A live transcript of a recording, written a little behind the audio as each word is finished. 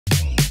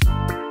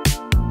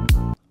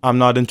I'm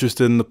not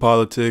interested in the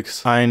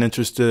politics. I ain't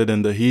interested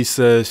in the he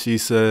said, she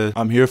said.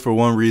 I'm here for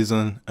one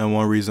reason and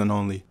one reason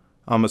only.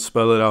 I'ma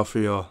spell it out for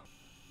y'all.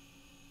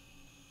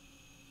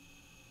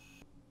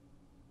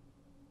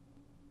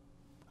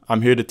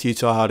 I'm here to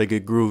teach y'all how to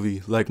get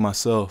groovy, like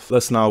myself.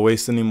 Let's not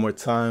waste any more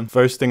time.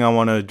 First thing I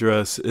want to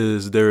address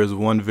is there is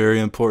one very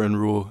important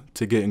rule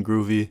to getting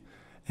groovy,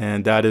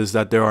 and that is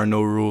that there are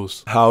no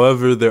rules.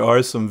 However, there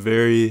are some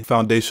very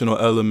foundational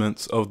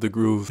elements of the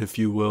groove, if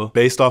you will,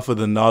 based off of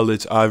the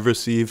knowledge I've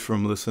received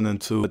from listening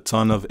to a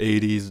ton of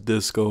 80s,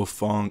 disco,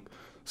 funk,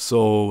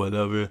 soul,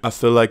 whatever. I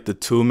feel like the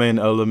two main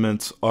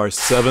elements are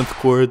seventh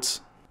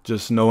chords,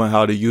 just knowing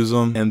how to use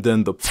them, and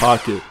then the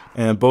pocket.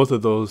 And both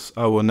of those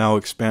I will now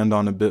expand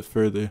on a bit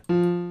further.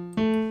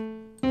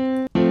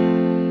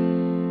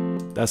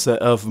 That's an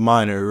F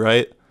minor,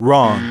 right?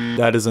 Wrong.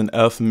 That is an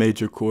F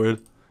major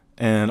chord.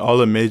 And all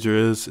a major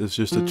is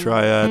just a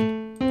triad.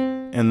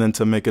 And then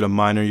to make it a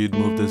minor, you'd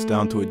move this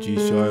down to a G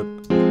sharp.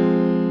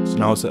 So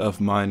now it's an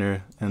F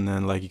minor. And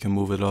then like you can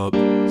move it up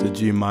to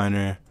G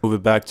minor. Move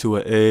it back to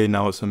an A,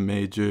 now it's a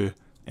major.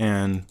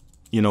 And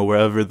you know,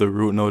 wherever the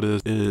root note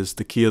is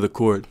the key of the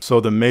chord. So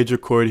the major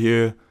chord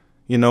here,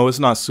 you know, it's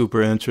not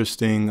super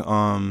interesting.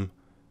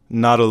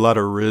 Not a lot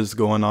of riz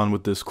going on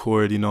with this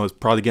chord. You know, it's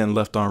probably getting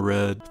left on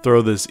red.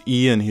 Throw this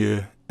E in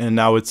here, and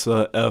now it's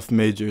a F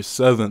major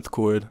seventh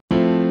chord.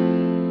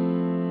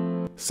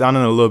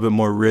 Sounding a little bit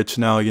more rich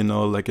now, you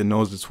know, like it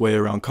knows its way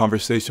around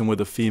conversation with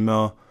a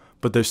female,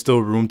 but there's still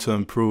room to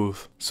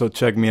improve. So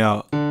check me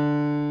out.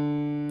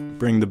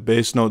 Bring the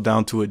bass note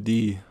down to a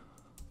D.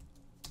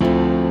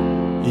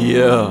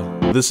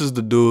 Yeah, this is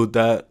the dude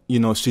that, you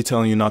know, she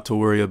telling you not to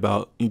worry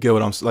about. You get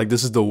what I'm saying? Like,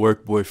 this is the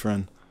work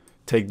boyfriend.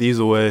 Take these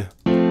away.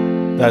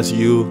 That's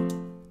you.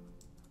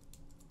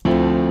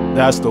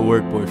 That's the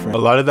work boyfriend. A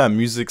lot of that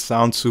music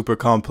sounds super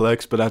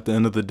complex, but at the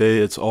end of the day,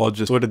 it's all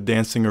just sort of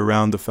dancing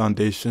around the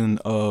foundation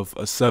of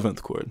a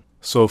seventh chord.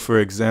 So for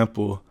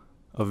example,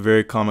 a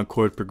very common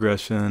chord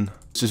progression,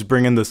 just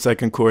bringing the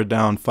second chord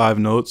down 5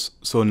 notes.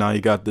 So now you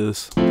got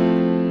this.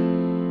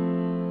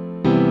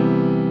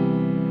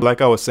 Like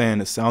I was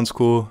saying, it sounds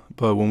cool,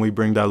 but when we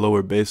bring that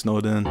lower bass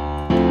note in,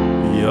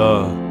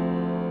 yeah,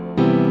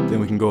 then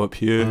we can go up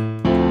here.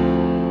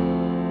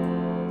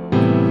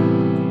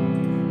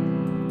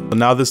 But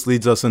now this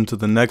leads us into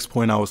the next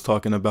point I was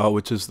talking about,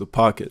 which is the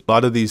pocket. A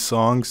lot of these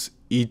songs,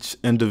 each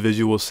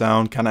individual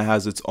sound kind of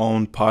has its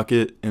own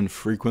pocket and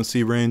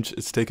frequency range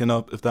it's taken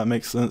up, if that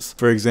makes sense.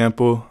 For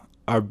example,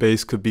 our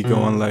bass could be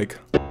going like...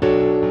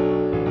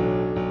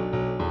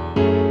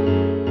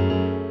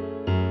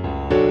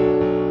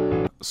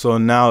 So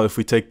now if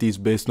we take these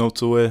bass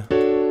notes away,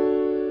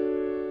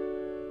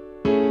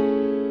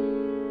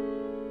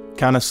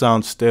 kind of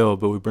sounds stale,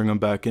 but we bring them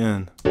back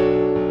in.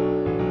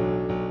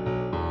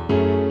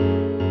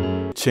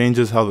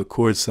 Changes how the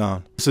chords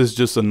sound. This is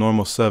just a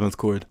normal seventh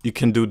chord. You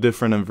can do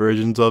different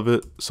inversions of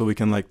it, so we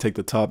can like take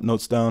the top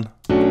notes down.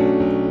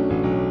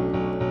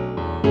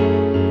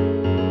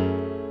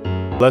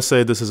 Let's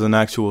say this is an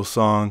actual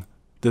song.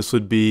 This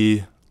would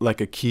be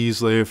like a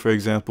keys layer, for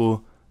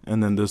example.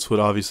 And then this would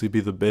obviously be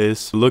the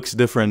bass. It looks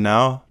different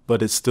now,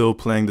 but it's still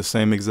playing the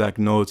same exact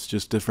notes,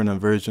 just different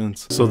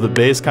inversions. So the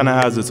bass kind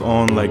of has its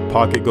own like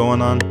pocket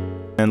going on.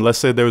 And let's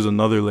say there was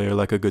another layer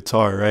like a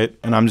guitar, right?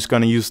 And I'm just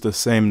gonna use the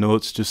same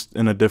notes just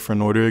in a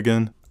different order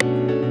again.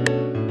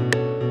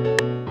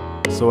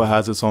 So it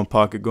has its own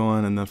pocket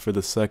going, and then for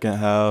the second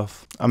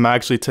half, I'm gonna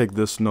actually take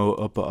this note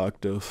up an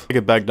octave. Take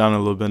it back down a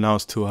little bit, now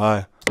it's too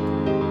high.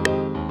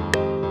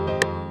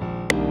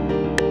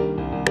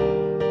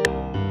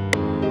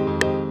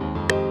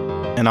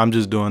 And I'm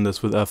just doing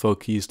this with FL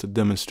keys to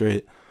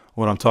demonstrate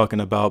what I'm talking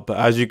about. But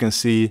as you can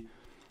see,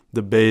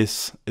 the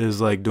bass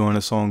is like doing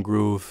its own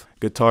groove.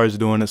 Guitar is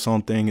doing its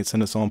own thing. It's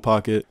in its own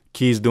pocket.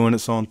 Keys doing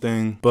its own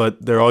thing.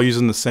 But they're all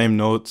using the same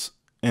notes.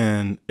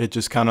 And it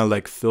just kind of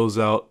like fills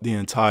out the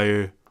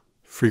entire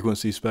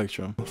frequency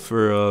spectrum.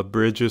 For a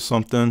bridge or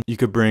something, you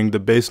could bring the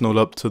bass note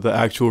up to the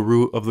actual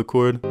root of the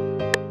chord.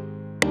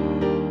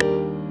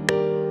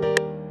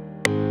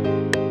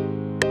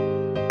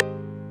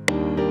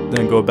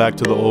 Then go back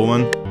to the old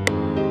one.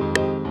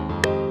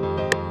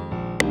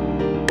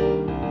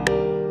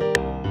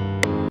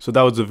 So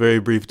that was a very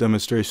brief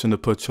demonstration to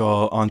put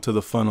y'all onto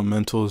the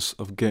fundamentals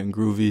of getting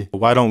groovy.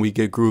 Why don't we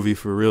get groovy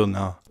for real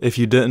now? If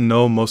you didn't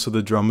know, most of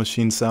the drum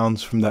machine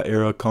sounds from that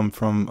era come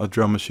from a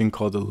drum machine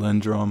called the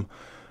Lindrum.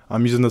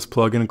 I'm using this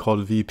plugin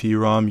called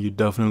VP-ROM. You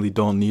definitely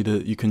don't need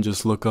it. You can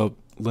just look up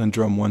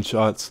Lindrum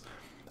one-shots.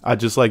 I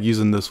just like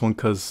using this one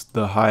because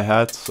the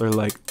hi-hats are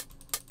like,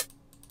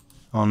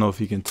 I don't know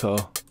if you can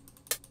tell.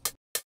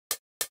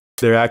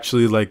 They're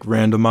actually like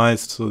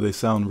randomized, so they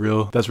sound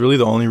real. That's really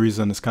the only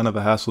reason it's kind of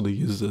a hassle to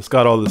use this. It's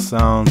got all the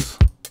sounds,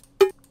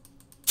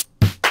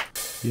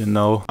 you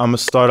know. I'm gonna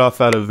start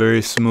off at a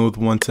very smooth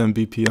 110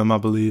 BPM, I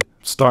believe.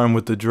 Starting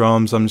with the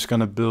drums, I'm just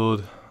gonna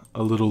build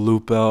a little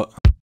loop out.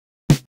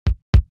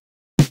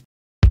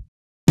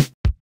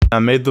 I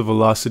made the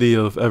velocity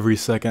of every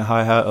second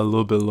hi-hat a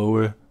little bit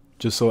lower,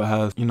 just so it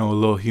has, you know, a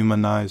little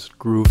humanized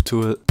groove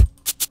to it.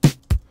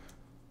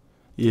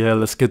 Yeah,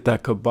 let's get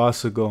that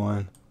kabasa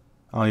going.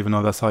 I don't even know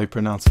if that's how you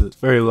pronounce it. It's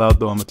very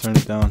loud though, I'm gonna turn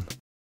it down.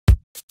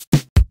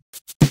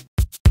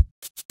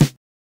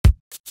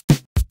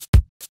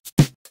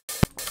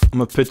 I'm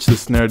gonna pitch the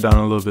snare down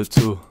a little bit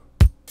too.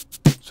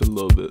 Just a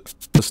little bit.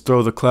 Let's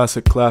throw the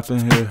classic clap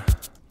in here.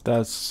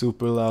 That's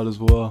super loud as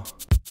well.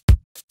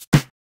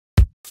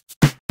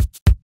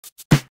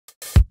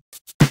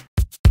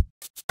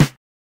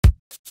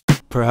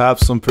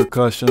 Perhaps some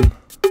percussion.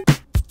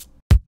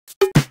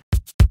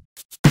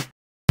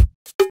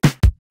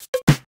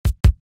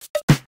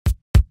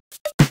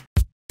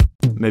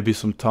 Maybe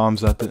some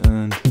toms at the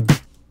end.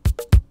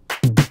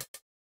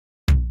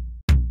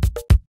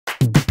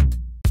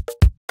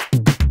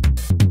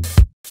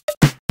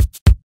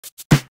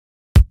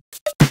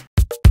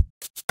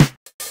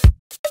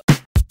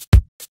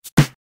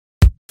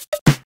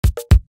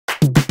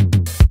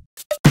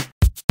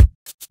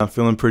 I'm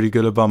feeling pretty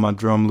good about my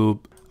drum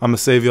loop. I'm gonna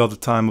save you all the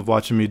time of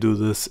watching me do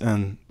this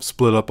and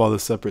split up all the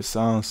separate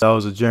sounds. That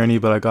was a journey,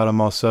 but I got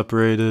them all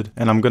separated.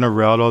 And I'm gonna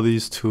route all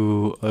these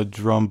to a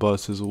drum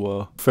bus as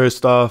well.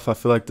 First off, I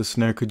feel like the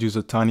snare could use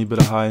a tiny bit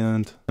of high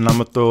end. And I'm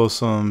gonna throw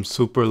some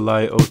super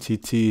light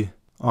OTT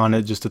on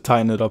it just to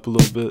tighten it up a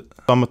little bit.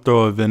 I'm gonna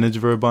throw a vintage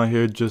verb on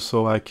here just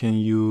so I can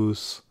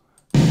use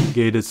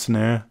gated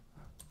snare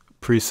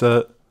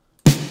preset.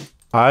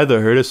 I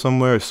either heard it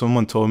somewhere or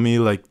someone told me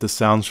like the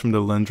sounds from the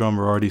Lindrum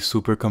are already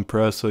super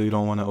compressed, so you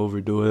don't want to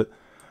overdo it.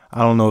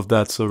 I don't know if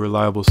that's a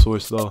reliable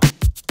source though.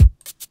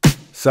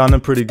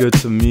 Sounding pretty good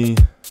to me.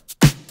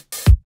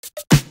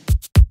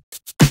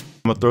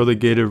 I'm gonna throw the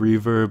gated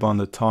reverb on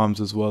the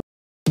toms as well.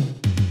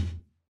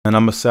 And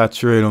I'm gonna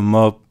saturate them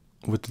up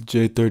with the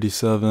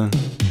J37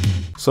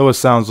 so it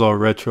sounds all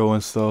retro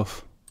and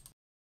stuff.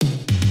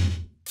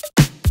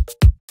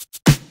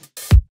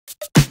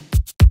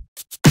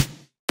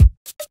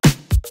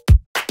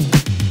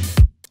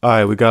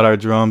 Alright, we got our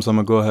drums. I'm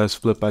gonna go ahead and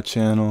split by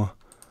channel.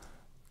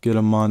 Get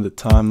them on the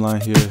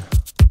timeline here.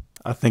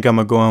 I think I'm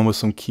gonna go in with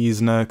some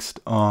keys next.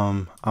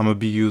 I'm gonna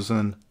be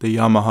using the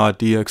Yamaha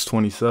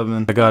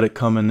DX27. I got it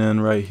coming in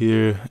right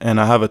here.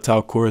 And I have a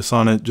tau chorus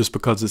on it just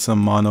because it's in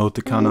mono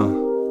to kind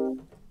of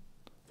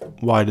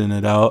widen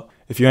it out.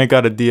 If you ain't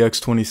got a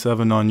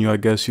DX27 on you, I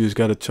guess you just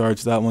gotta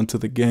charge that one to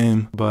the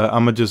game. But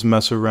I'm gonna just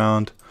mess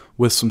around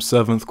with some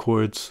 7th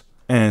chords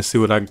and see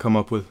what I can come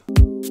up with.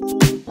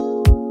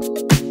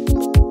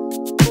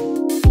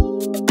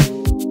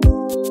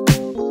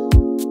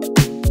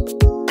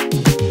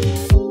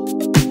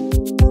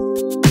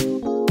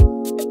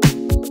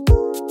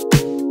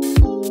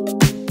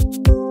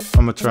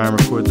 I'm gonna try and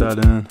record that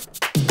in.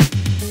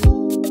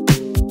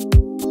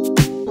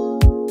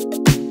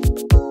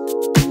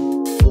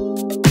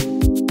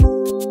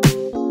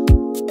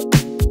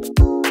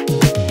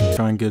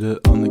 Try and get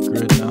it on the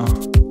grid now.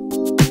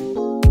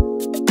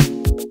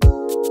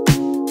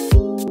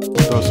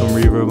 Throw some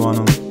reverb on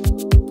them.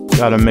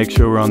 Gotta make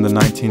sure we're on the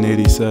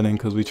 1980 setting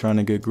because we're trying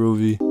to get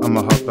groovy. I'm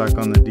gonna hop back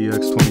on the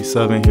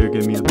DX27 here,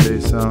 give me a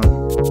bass sound.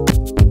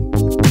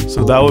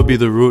 So that would be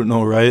the root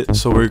note, right?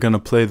 So we're gonna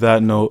play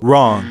that note.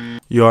 Wrong.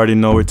 You already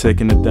know we're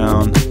taking it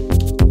down.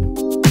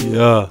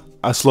 Yeah.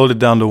 I slowed it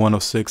down to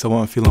 106. I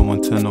wasn't feeling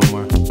 110 no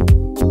more.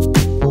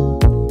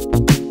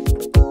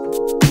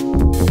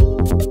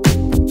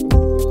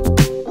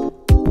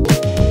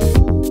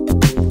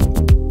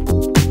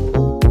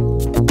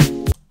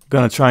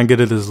 Gonna try and get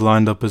it as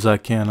lined up as I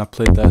can. I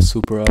played that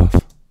super off.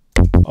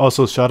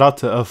 Also, shout out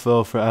to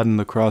FL for adding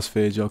the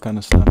crossfade. Y'all kind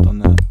of snapped on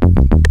that.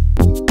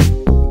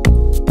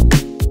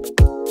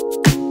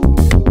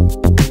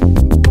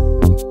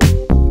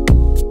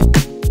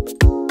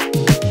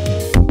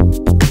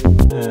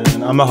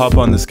 I'm gonna hop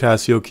on this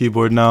Casio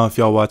keyboard now. If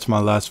y'all watch my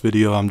last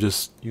video, I'm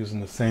just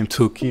using the same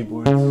 2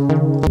 keyboards.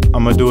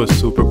 I'm gonna do a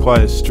super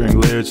quiet string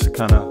layer just to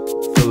kind of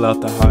fill out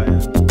the high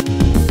end.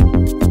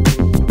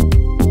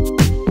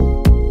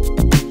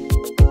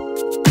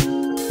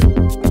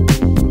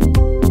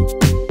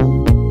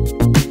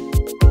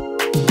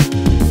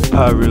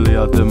 I really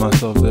outdid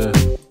myself there.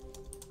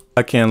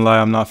 I can't lie,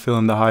 I'm not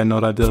feeling the high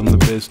note I did on the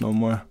bass no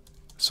more.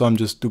 So I'm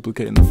just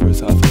duplicating the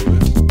first half of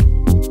it.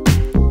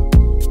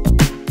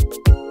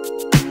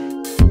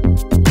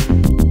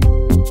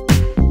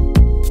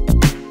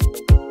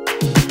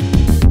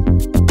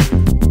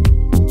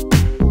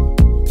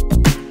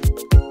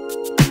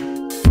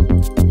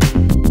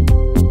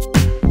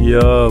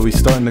 Yo, we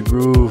starting to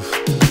groove.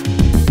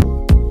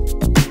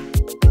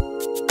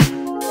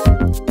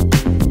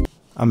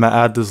 I'm gonna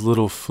add this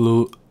little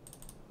flute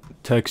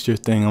texture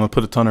thing. I'm gonna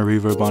put a ton of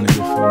reverb on it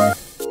here for me.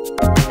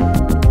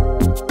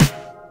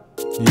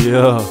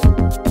 Yeah.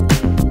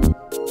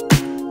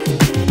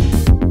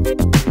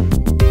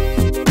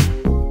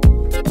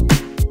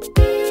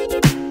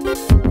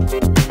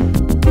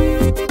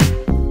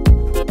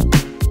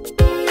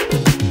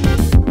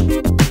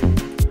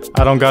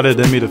 I don't got it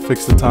in me to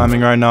fix the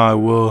timing right now. I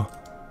will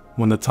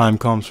when the time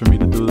comes for me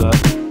to do that.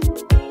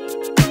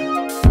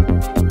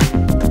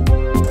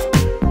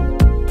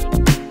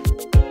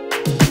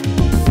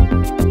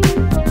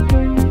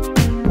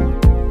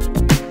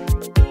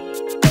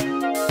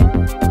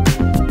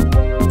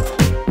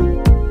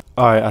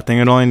 Alright, I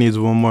think it only needs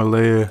one more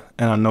layer,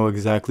 and I know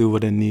exactly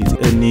what it needs.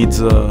 It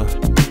needs a,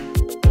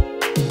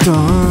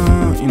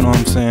 you know what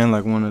I'm saying,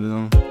 like one of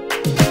them.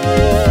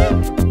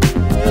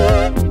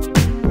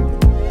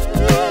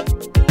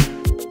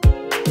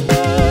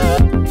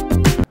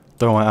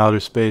 Throwing outer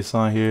space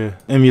on here.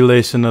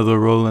 Emulation of the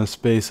rolling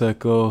space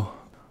echo.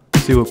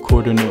 See what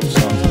quarter note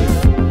sounds like.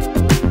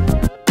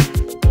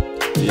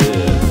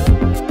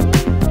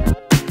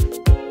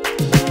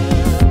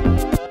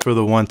 For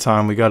the one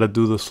time, we gotta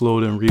do the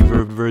slowed and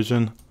reverb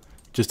version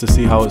just to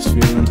see how it's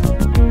feeling.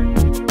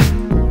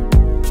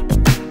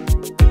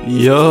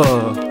 Yeah.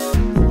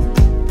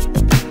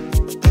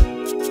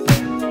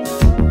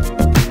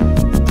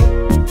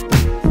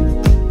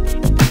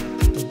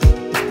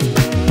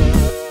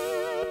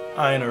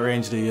 I ain't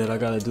arranged it yet.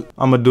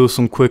 I'm gonna do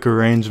some quick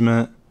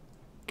arrangement,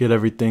 get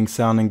everything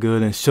sounding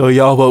good, and show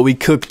y'all what we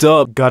cooked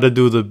up. Gotta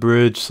do the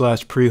bridge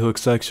 / pre-hook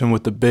section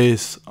with the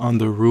bass on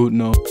the root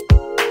note.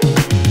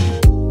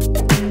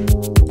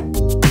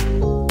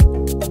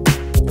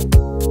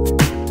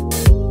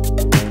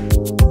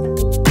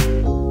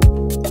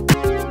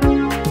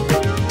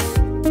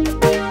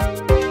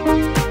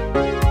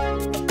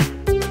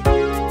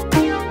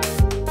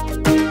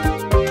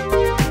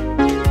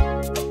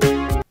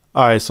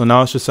 Alright, so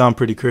now it should sound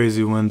pretty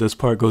crazy when this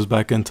part goes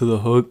back into the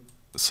hook.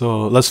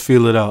 So let's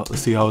feel it out.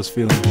 Let's see how it's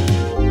feeling.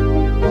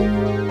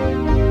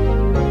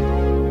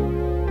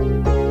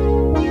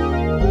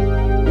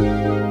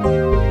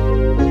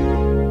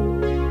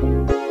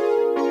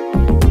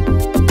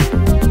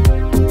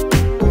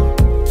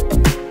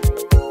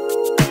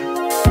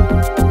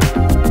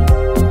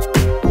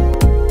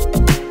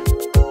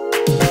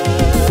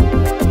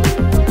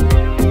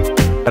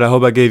 I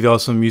hope I gave y'all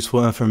some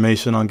useful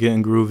information on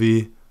getting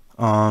groovy.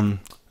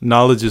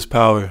 Knowledge is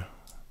power.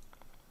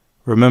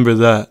 Remember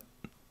that.